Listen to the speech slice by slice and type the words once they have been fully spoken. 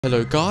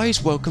Hello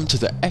guys, welcome to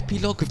the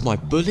epilogue of my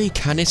bully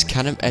Canis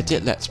Canem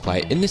edit let's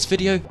play. In this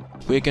video,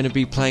 we're going to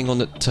be playing on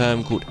the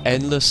term called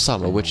Endless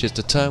Summer, which is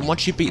the term,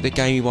 once you beat the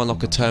game you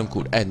unlock a term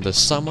called Endless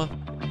Summer.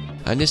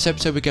 And this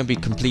episode we're going to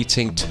be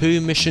completing 2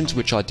 missions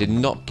which I did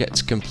not get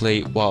to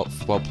complete while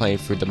playing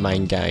through the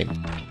main game.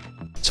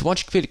 So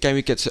once you complete the game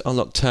you get to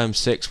unlock term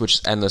 6, which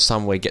is Endless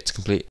Summer, where you get to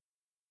complete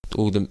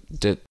all the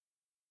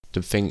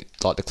thing,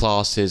 like the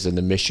classes and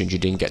the missions you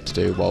didn't get to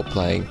do while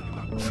playing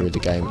through the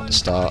game at the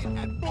start.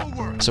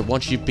 So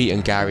once you've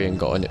beaten Gary and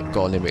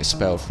got him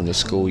expelled from the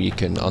school, you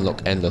can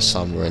unlock Endless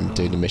Summer and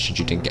do the missions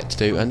you didn't get to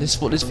do. And this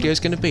is what this video is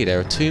going to be. There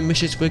are 2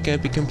 missions we're going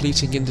to be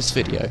completing in this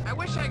video.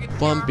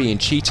 One being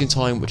cheating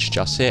time, which is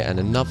just here, and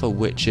another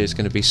which is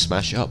going to be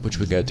smash it up, which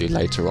we're going to do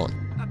later on.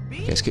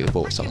 Okay, let's get the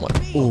ball somewhere.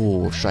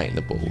 Oh, straight in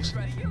the balls.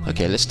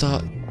 Okay, let's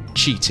start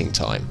cheating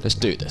time. Let's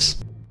do this.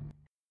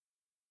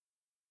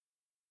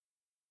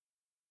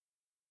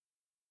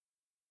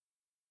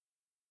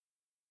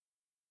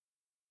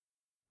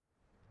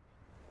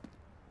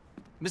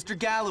 Mr.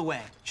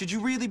 Galloway, should you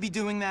really be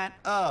doing that?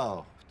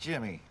 Oh,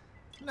 Jimmy.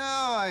 No,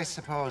 I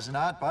suppose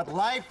not, but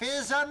life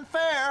is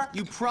unfair.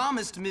 You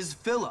promised Ms.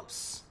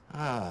 Phillips.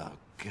 Oh,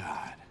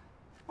 God.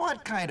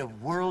 What kind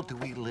of world do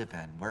we live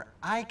in where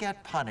I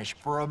get punished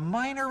for a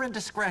minor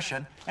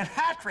indiscretion and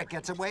Hattrick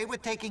gets away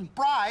with taking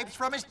bribes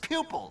from his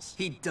pupils?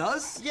 He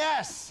does?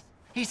 Yes.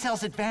 He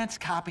sells advanced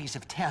copies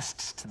of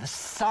tests to the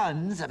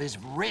sons of his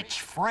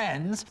rich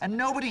friends, and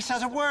nobody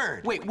says a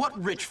word. Wait,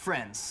 what rich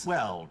friends?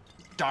 Well,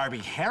 Darby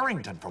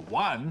Harrington, for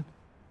one.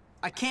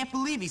 I can't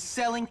believe he's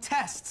selling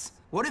tests.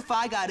 What if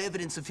I got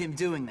evidence of him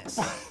doing this?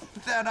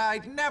 Then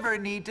I'd never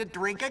need to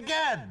drink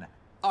again.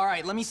 All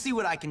right, let me see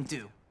what I can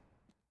do.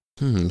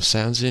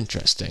 Sounds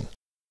interesting.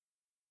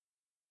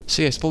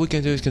 So yes, what we're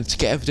going to do is to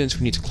get evidence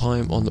we need to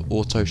climb on the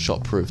auto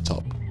shop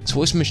rooftop. So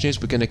what this mission is,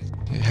 we're going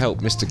to help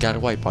Mr.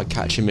 Galloway by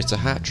catching Mr.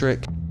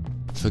 Hattrick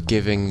for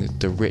giving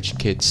the rich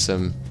kids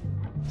some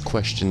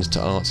questions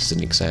to answers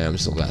in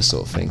exams and all that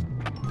sort of thing.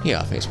 Yeah,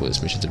 I think that's what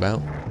this mission's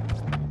about.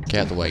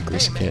 Get out of the way,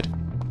 greasy kid.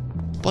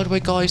 By the way,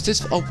 guys,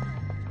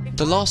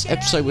 the last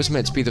episode was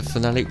meant to be the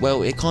finale.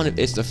 Well, it kind of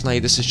is the finale.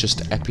 This is just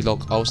the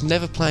epilogue. I was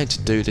never planning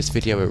to do this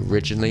video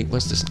originally.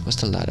 Where's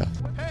the ladder?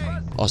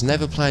 I was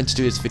never planning to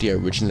do this video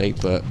originally,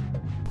 but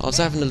I was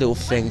having a little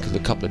think a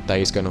couple of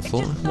days ago and I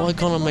thought, why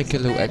can't I make a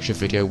little extra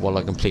video while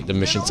I complete the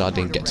missions I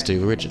didn't get to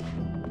do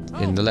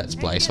in the Let's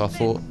Play? So I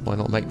thought, why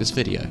not make this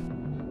video?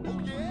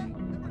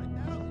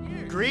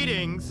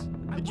 Greetings.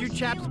 Did you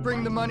chaps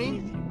bring the money?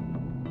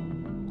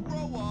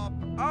 Grow up.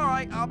 All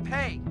right, I'll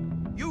pay.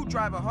 You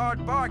drive a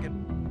hard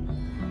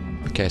bargain.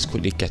 Okay, let's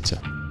quickly get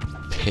a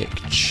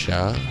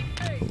picture.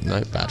 Oh,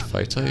 no, bad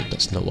photo.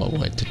 That's not what I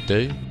wanted to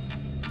do.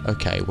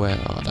 Okay, where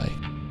are they?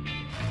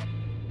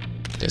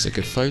 There's a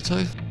good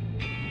photo.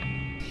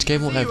 To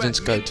get more evidence,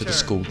 go to the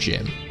school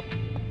gym.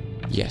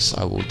 Yes,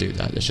 I will do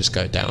that. Let's just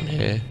go down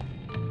here.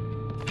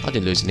 I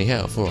didn't lose any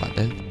health. Alright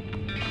then.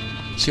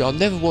 See, I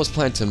never was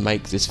planning to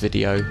make this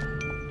video.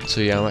 So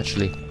yeah, I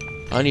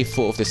only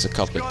thought of this a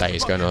couple of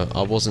days ago and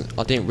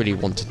I didn't really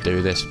want to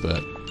do this,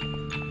 but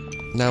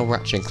now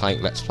Ratchet and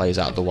Clank Let's Plays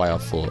out of the way, I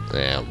thought,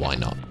 yeah, why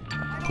not?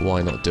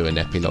 Why not do an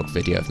epilogue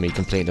video of me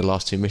completing the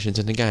last 2 missions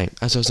in the game?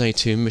 As there was only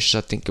 2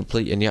 missions I didn't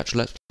complete in the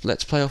actual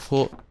Let's Play, I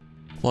thought,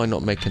 why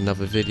not make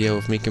another video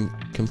of me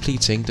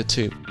completing the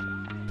 2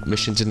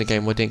 missions in the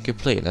game I didn't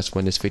complete, and that's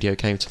when this video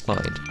came to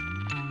mind.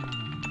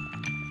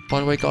 By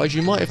the way, guys,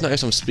 you might have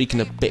noticed I'm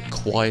speaking a bit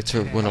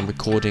quieter when I'm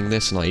recording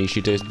this than I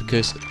usually do,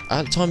 because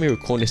at the time of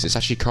recording this, it's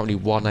actually currently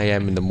 1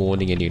 AM in the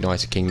morning in the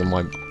United Kingdom.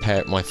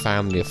 My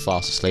family are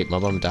fast asleep, my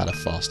mum and dad are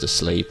fast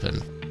asleep,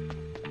 and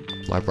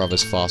my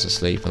brother's fast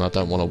asleep, and I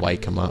don't want to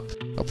wake them up.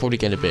 I'll probably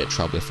get in a bit of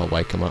trouble if I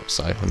wake them up,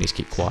 so I need to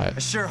keep quiet. I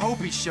sure hope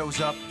he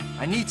shows up.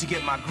 I need to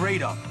get my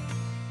grade up.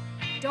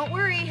 Don't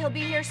worry, he'll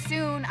be here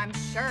soon, I'm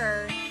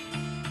sure.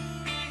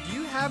 Do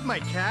you have my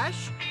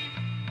cash?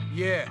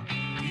 Yeah.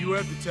 Do you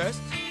have the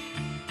test?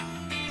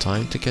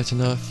 Time to get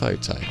another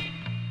photo.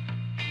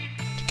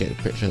 To get the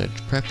picture and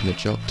the prep and the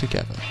job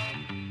together.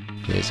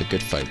 Here's a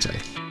good photo.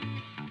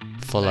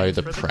 Follow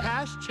the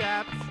prep.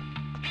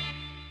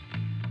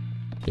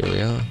 Here we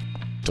are.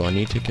 Do I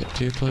need to get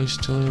too close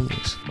to him?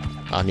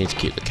 I need to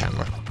keep the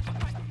camera.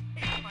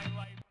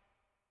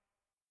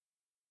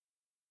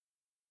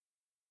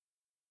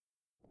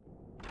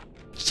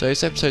 So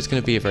this episode's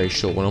going to be a very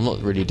short one. I'm not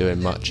really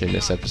doing much in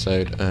this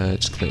episode.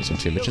 Just putting some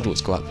 2 missions.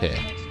 Let's go up here.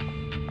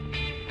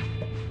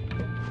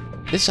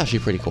 This is actually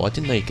pretty cool. I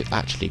didn't know you could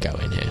actually go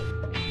in here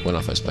when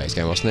I first played this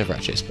game. I was never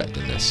actually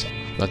expecting this.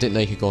 And I didn't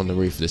know you could go on the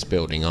roof of this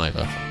building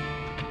either.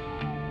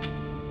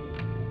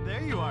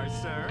 There you are,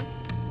 sir.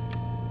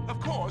 Of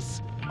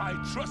course, I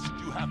trust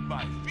you have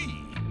my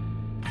fee.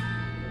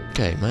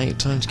 Okay, mate,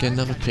 time to get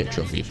another picture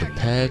of you.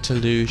 Prepare to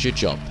lose your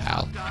job,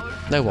 pal.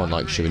 No one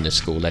likes you in this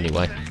school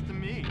anyway.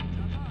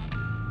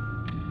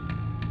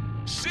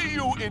 See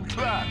you in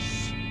class.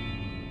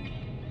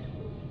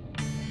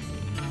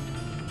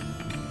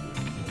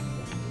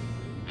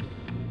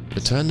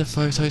 Return the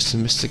photos to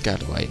Mr.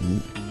 Galloway.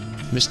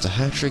 Mr.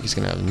 Hattrick is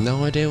going to have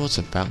no idea what's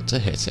about to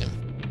hit him.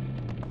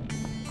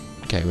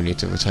 Okay, we need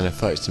to return the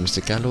photos to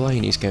Mr. Galloway,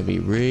 and he's going to be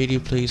really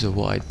pleased with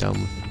what I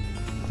done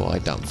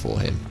for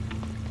him.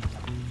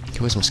 Okay,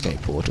 where's my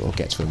skateboard? I'll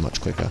get to him much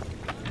quicker.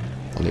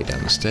 I'll lead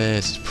down the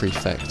stairs.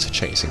 Prefect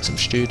chasing some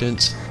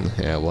students.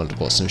 Yeah, I wonder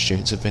what some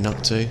students have been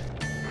up to.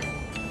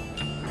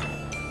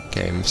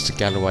 Okay, Mr.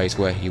 Galloway's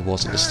where he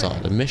was at the start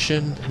of the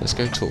mission. Let's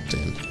go talk to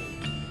him.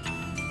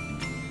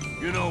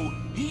 You know,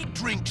 he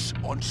drinks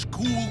on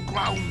school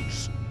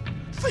grounds.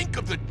 Think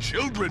of the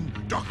children,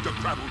 Dr.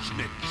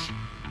 Crabblesnitch.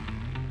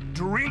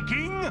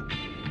 Drinking?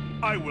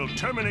 I will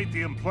terminate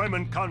the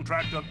employment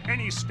contract of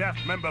any staff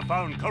member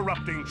found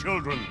corrupting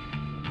children.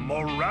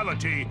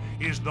 Morality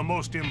is the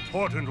most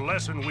important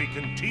lesson we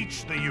can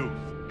teach the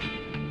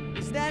youth.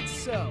 Is that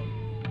so?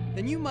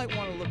 Then you might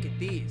want to look at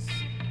these.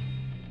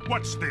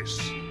 What's this?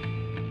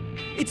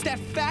 It's that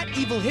fat,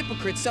 evil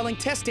hypocrite selling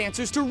test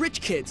answers to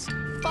rich kids.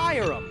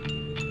 Fire him.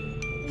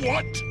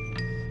 What?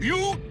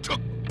 You took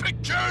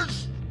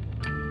pictures?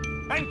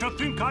 And to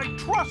think I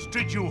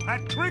trusted you,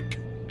 Hattrick?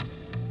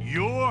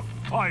 You're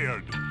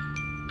fired.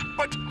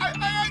 But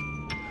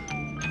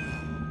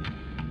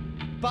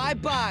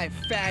Bye-bye,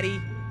 fatty.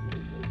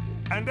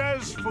 And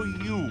as for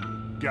you,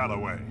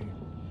 Galloway,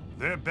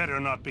 there better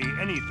not be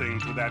anything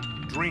to that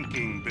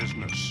drinking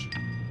business.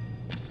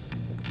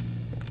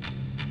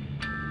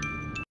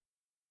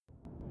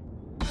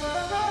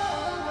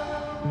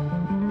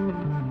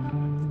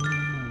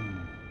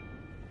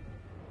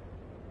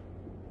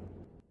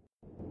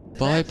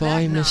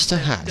 Bye-bye, Mr.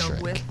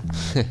 Hattrick.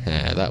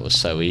 That was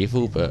so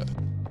evil, but...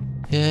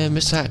 yeah,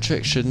 Mr.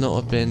 Hattrick should not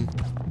have been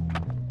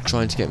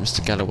trying to get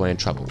Mr. Galloway in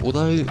trouble.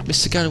 Although,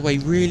 Mr. Galloway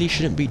really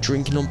shouldn't be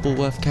drinking on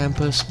Bullworth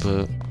campus,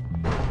 but...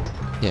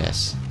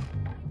 yes.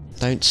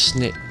 Don't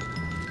snip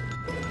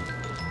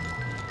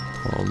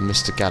on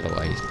Mr.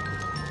 Galloway.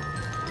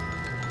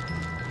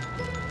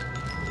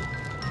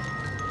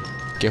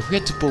 Okay, if we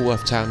head to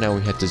Bullworth Town now,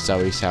 we head to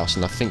Zoe's house,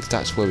 and I think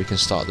that's where we can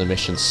start the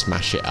mission,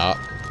 Smash It Up.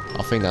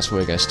 I think that's where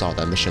we're going to start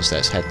that mission, so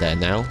let's head there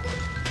now.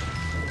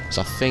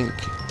 So I think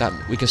that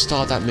we can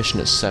start that mission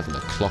at 7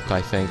 o'clock, I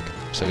think.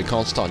 So we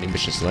can't start any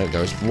missions at the moment.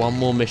 There is one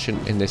more mission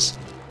in this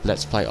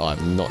Let's Play I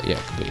have not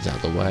yet completed out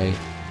of the way.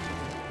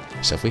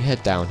 So if we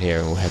head down here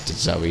and we'll head to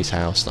Zoe's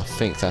house, and I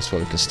think that's where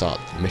we can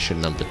start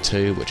mission number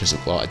 2, which is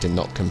what I did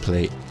not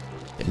complete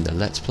in the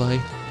Let's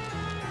Play.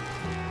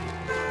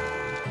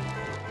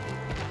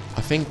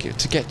 I think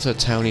to get to the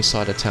towny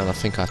side of town, I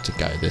think I have to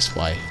go this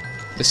way.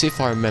 Let's see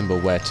if I remember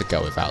where to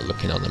go without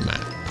looking on the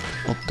map.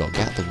 Oh god,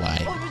 get out of the way.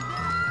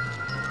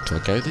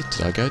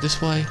 Did I go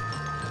this way?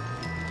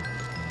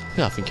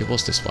 Yeah, I think it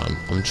was this one.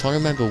 I'm trying to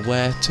remember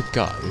where to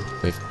go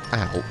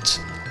without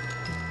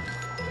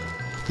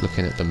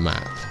looking at the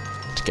map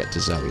to get to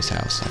Zoe's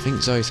house. I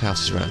think Zoe's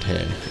house is around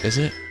here. Is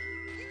it?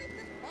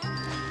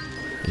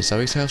 Is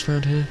Zoe's house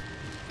around here?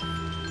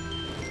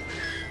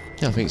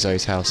 Yeah, I think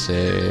Zoe's house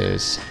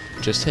is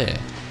just here.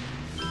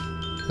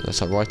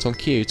 That's like right on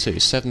cue too.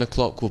 7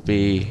 o'clock will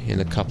be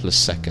in a couple of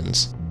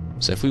seconds.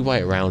 So if we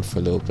wait around for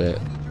a little bit,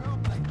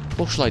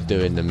 what shall I do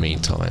in the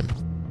meantime?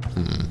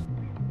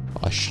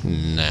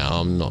 Now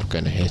I'm not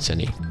going to hit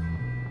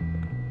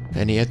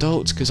any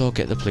adults because I'll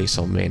get the police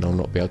on me and I'll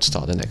not be able to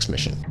start the next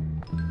mission.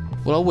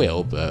 Well, I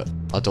will, but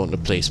I don't want the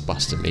police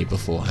busting me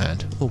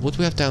beforehand. Oh, what do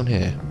we have down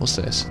here? What's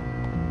this?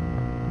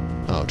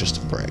 Oh,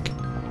 just a brick.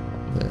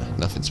 Yeah,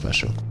 nothing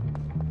special.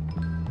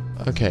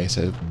 Okay,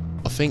 so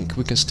I think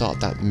we can start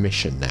that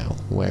mission now.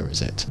 Where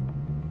is it?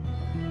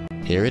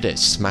 Here it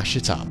is. Smash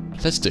it up.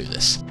 Let's do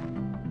this.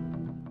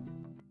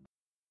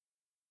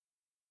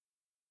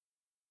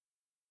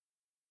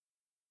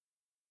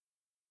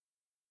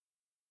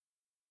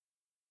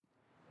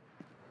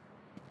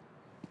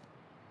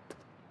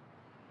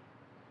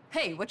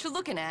 Hey, what you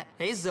looking at?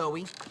 Hey,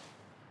 Zoe.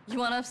 You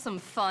wanna have some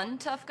fun,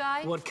 tough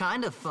guy? What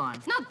kind of fun?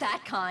 It's not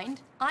that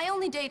kind. I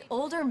only date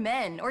older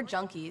men or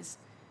junkies.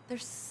 They're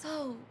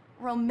so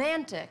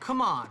romantic.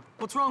 Come on,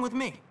 what's wrong with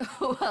me?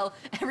 Well,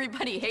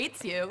 everybody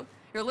hates you.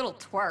 You're a little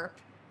twerp.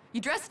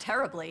 You dress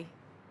terribly.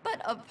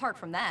 But apart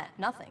from that,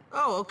 nothing.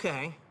 Oh,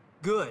 okay.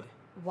 Good.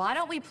 Why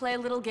don't we play a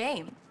little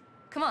game?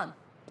 Come on.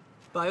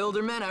 By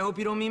older men, I hope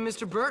you don't mean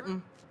Mr.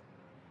 Burton.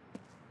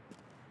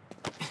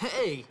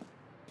 Hey!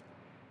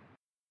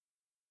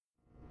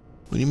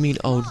 What do you mean,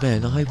 old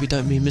man? I hope you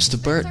don't mean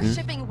Mr. Burton.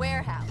 Shipping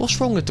warehouse. What's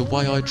wrong with the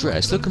way I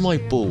dress? Look at my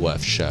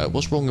Bullworth shirt.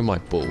 What's wrong with my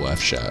Bullworth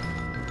shirt?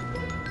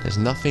 There's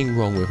nothing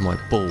wrong with my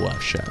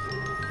Bullworth shirt.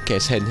 Okay,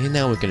 let's head in here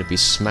now. We're going to be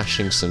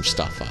smashing some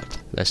stuff up.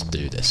 Let's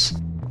do this.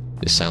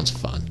 This sounds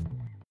fun.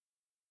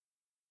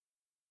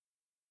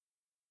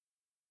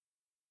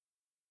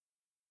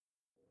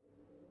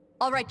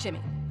 All right,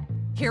 Jimmy.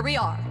 Here we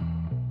are.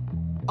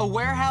 A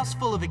warehouse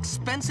full of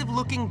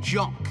expensive-looking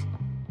junk.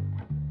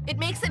 It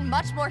makes it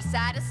much more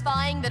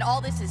satisfying that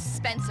all this is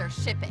Spencer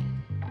shipping.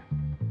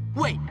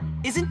 Wait,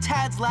 isn't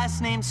Tad's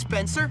last name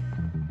Spencer?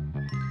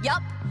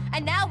 Yup,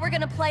 and now we're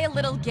gonna play a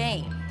little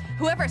game.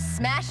 Whoever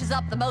smashes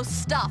up the most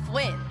stuff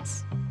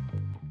wins.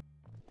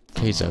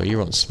 Okay, Zoe,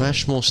 you're on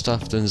Smash more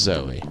stuff than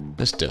Zoe.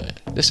 Let's do it.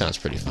 This sounds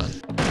pretty fun.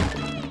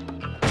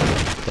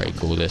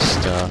 Break all this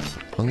stuff.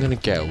 I'm gonna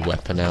get a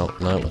weapon out.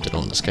 No, I didn't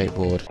want the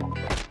skateboard.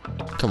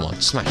 Come on,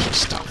 smash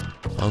this stuff.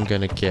 I'm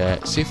gonna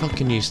get... See if I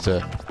can use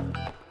the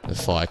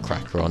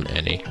firecracker on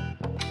any.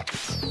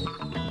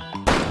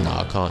 No,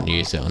 I can't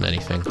use it on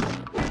anything.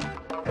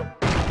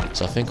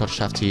 So I think I'll just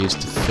have to use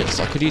the fist.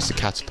 I could use the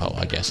catapult,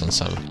 I guess, on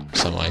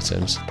some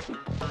items.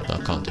 No,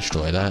 I can't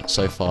destroy that.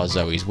 So far,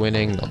 Zoe's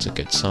winning. Not a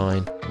good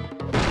sign.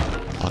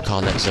 I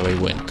can't let Zoe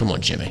win. Come on,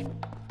 Jimmy.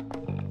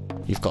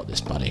 You've got this,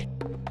 buddy.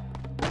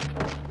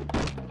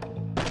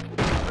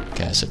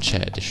 Okay, that's a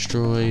chair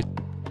destroyed.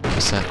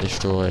 Is that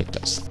destroyed?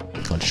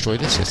 Can't destroy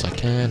this. Yes, I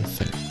can.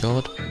 Thank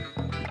God.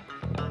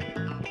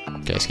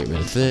 Okay, let's get rid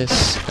of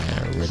this.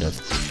 Rid of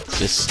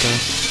this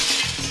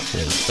stuff.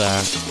 Rid of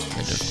that.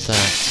 Rid of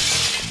that.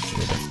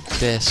 Rid of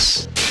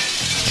this.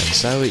 And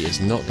Zoe is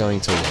not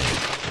going to win.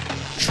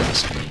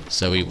 Trust me,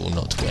 Zoe will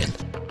not win.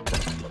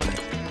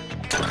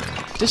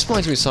 This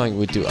reminds me of something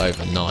we'd do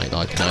overnight,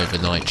 like an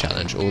overnight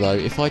challenge. Although,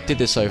 if I did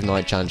this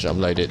overnight challenge and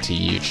upload it to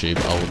YouTube,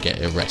 I would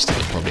get arrested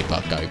and probably go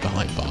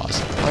behind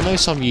bars. I know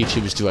some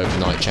YouTubers do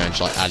overnight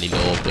challenge like Ali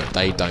Law, but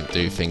they don't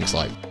do things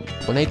like...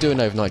 When they do an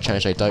overnight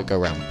challenge, they don't go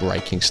around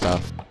breaking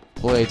stuff.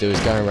 All they do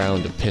is go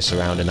around and piss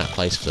around in that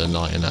place for the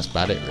night, and that's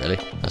about it, really.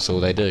 That's all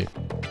they do.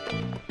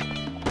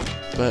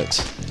 But,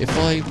 if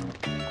I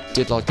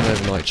did like an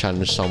overnight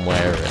challenge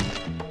somewhere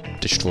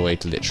and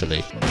destroyed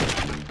literally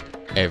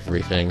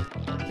everything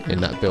in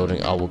that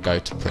building, I will go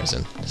to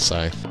prison.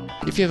 So,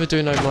 if you ever do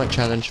an overnight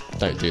challenge,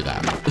 don't do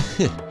that.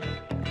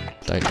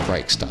 Don't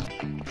break stuff.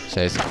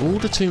 Says, all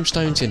the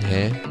tombstones in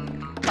here.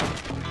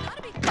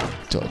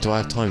 Do I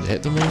have time to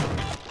hit them all?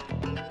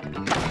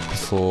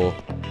 Before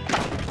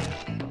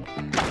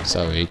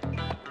Zoe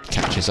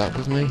catches up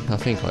with me? I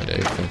think I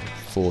do.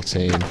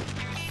 14,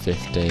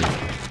 15,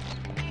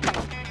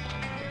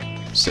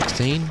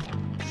 16,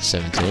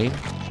 17,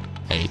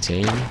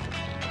 18,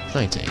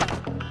 19.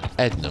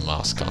 Edna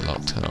mask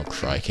unlocked. Oh,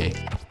 crikey.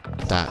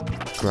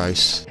 That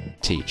gross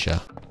teacher.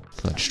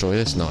 Can I destroy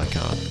this? No, I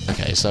can't.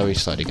 Okay,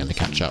 Zoe's slowly going to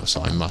catch up,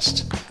 so I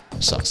must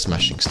start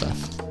smashing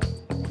stuff.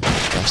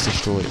 That's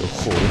destroyed.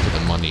 Oh, look at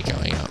the money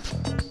going up.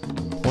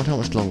 I wonder how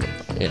much longer...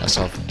 Yeah,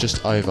 so I'm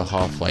just over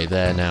halfway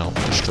there now.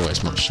 Destroy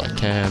as much as I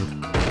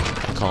can.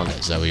 I can't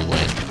let Zoe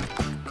win.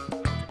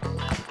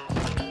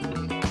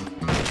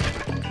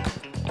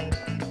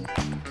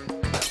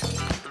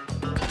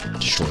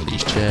 Destroy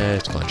these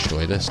chairs. Can I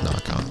destroy this? No, I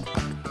can't.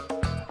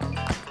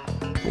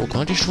 Oh,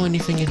 can I destroy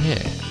anything in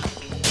here?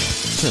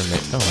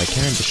 Oh, I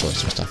can destroy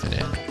some stuff in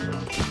here.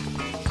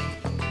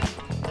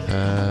 Can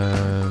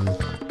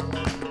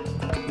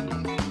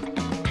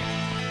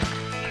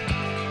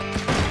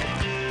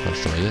I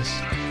destroy this?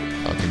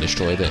 I can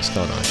destroy this,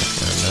 can't I? And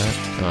that.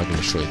 And I can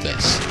destroy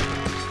this.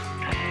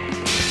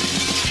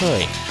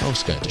 Hey, I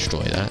was going to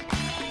destroy that.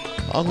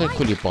 I'm going to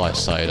quickly buy a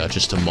soda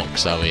just to mock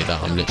Zoe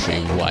that I'm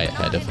literally way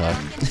ahead of her.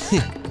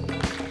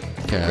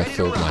 Okay, I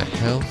filled my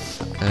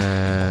health.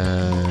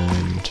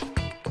 And...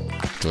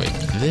 destroy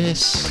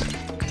this.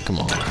 Come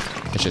on.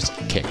 Let's just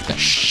kick the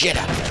shit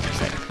out of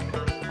everything.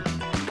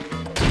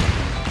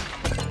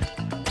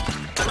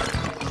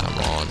 Come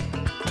on.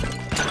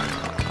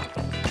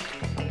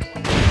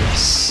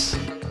 Yes.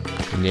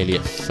 I'm nearly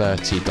at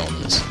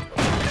 $30.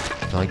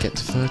 Can I get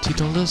to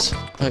 $30?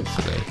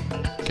 Hopefully.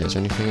 Okay, is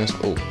there anything else?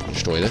 Oh,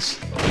 destroy this.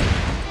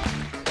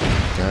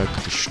 Go,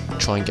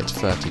 try and get to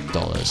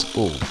 $30.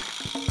 Oh.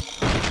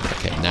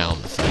 Okay, now I'm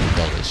at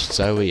 $30.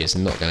 Zoe is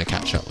not going to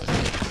catch up with me.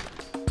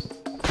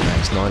 Now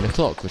it's 9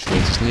 o'clock, which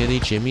means it's nearly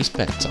Jimmy's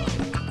bedtime.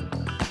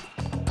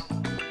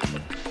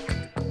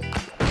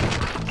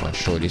 I'll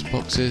destroy these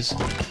boxes.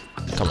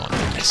 Come on,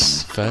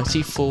 yes,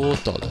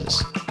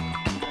 $34.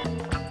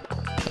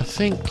 I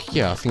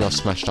think I've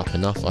smashed up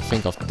enough. I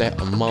think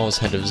I'm miles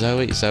ahead of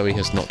Zoe. Zoe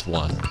has not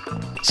won.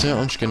 So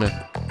I'm just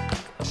gonna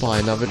buy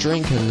another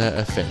drink and let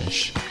her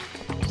finish.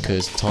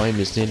 Because time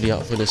is nearly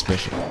up for this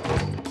mission.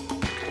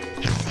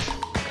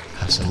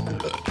 Have some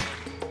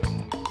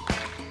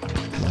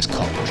nice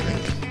cold drink.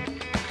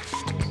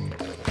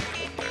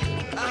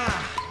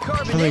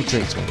 How many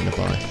drinks am I gonna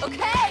buy?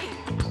 Okay!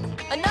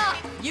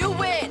 Enough! You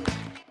win!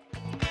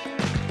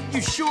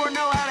 You sure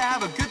know how to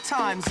have a good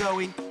time,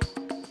 Zoe.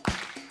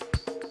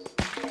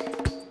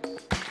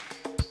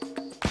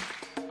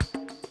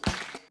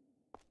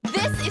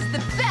 This is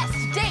the best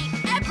date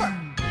ever!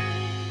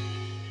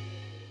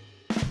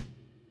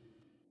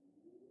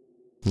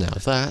 Now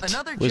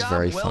that was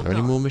very fun. Are there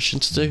any more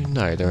missions to do?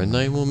 No, there are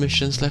no more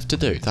missions left to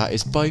do. That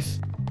is both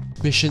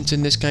missions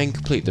in this game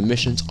complete. The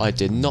missions I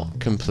did not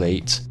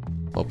complete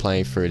while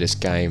playing through this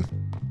game.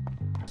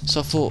 So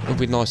I thought it would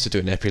be nice to do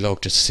an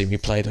epilogue just to see me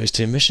play those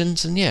two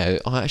missions. And yeah,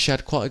 I actually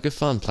had quite a good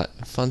fun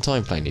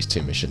time playing these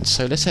two missions.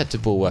 So let's head to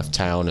Bullworth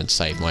Town and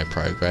save my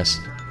progress.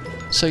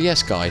 So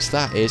yes guys,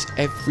 that is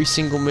every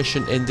single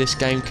mission in this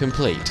game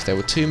complete. There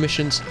were two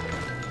missions.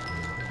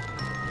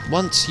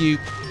 Once you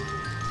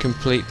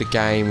complete the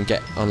game and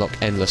unlock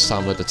Endless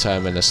Summer,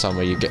 Determine the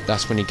Summer,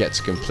 that's when you get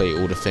to complete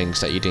all the things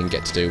that you didn't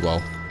get to do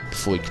while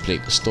before you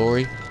complete the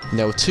story. And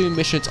there were 2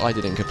 missions I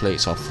didn't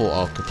complete, so I thought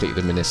I'll complete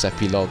them in this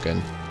epilogue,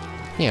 and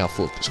yeah, I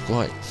thought it was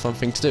quite a fun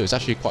thing to do. It's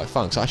actually quite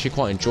fun, so I actually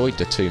quite enjoyed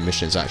the 2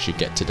 missions I actually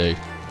get to do.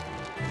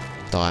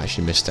 Though I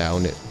actually missed out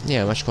on it.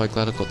 Yeah, I'm actually quite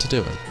glad I got to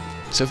do it.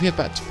 So if we head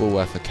back to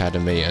Bullworth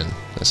Academy and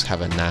let's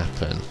have a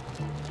nap and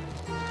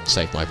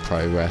save my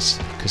progress,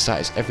 because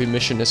that is every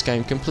mission in this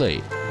game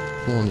complete.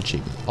 1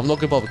 achievement. I'm not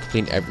going to bother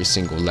completing every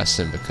single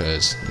lesson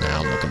because,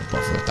 I'm not going to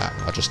bother with that.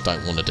 I just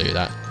don't want to do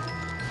that.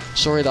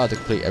 Sorry that I had to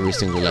complete every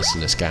single lesson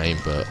in this game,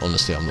 but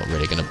honestly I'm not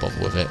really going to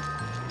bother with it.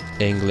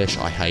 English,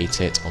 I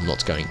hate it. I'm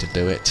not going to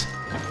do it.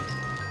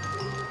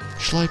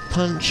 Shall I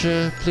punch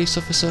a police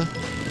officer?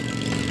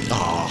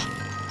 Ah.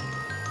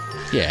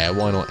 Yeah,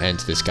 why not end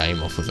this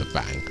game off with a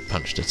bang?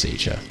 Punch the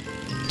teacher.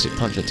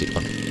 Punch the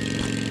teacher.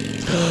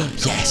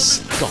 Yes!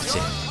 Got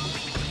him.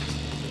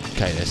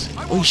 Okay, this.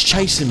 Oh, he's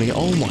chasing me.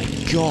 Oh my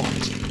god.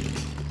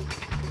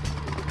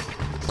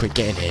 Quick,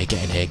 get in here,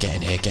 get in here, get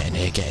in here, get in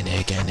here, get in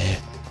here, get in here.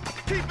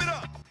 Keep it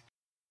up!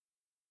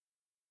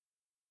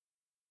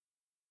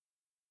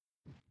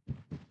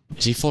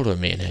 Is he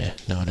following me in here?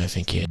 No, I don't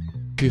think he is.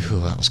 Phew,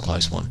 that was a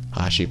close one.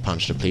 I actually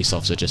punched a police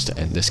officer just to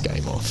end this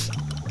game off.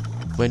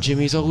 When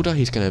Jimmy's older,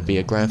 he's going to be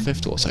a Grand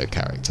Theft Auto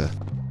character.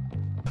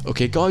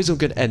 Okay guys, I'm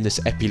going to end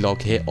this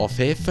epilogue off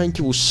here. Thank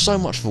you all so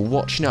much for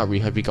watching. I really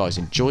hope you guys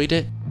enjoyed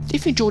it.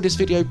 If you enjoyed this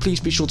video, please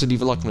be sure to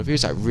leave a like on the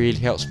videos. That really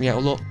helps me out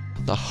a lot.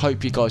 And I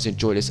hope you guys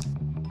enjoyed this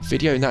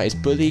video. And that is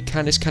Bully,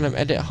 Canis Canem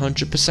edit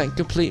 100%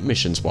 complete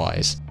missions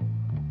wise.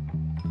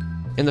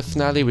 In the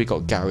finale, we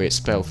got Gary at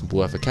Spell from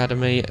Bullworth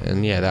Academy.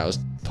 And yeah, that was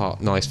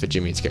nice for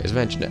Jimmy to get his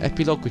revenge. In the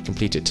epilogue, we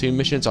completed 2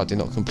 missions I did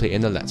not complete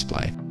in the Let's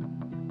Play.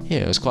 Yeah,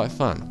 it was quite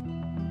fun.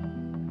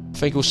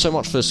 Thank you all so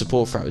much for the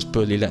support throughout this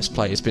Bully Let's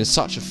Play. It's been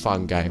such a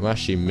fun game. I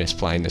actually miss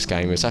playing this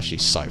game. It's actually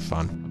so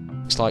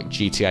fun. It's like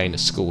GTA in the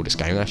school, this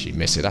game. I actually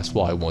miss it. That's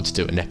why I wanted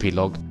to do an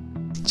epilogue.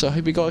 So I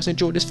hope you guys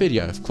enjoyed this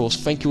video. Of course,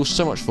 thank you all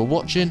so much for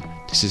watching.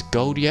 This is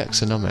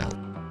goldiex and I'm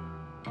out.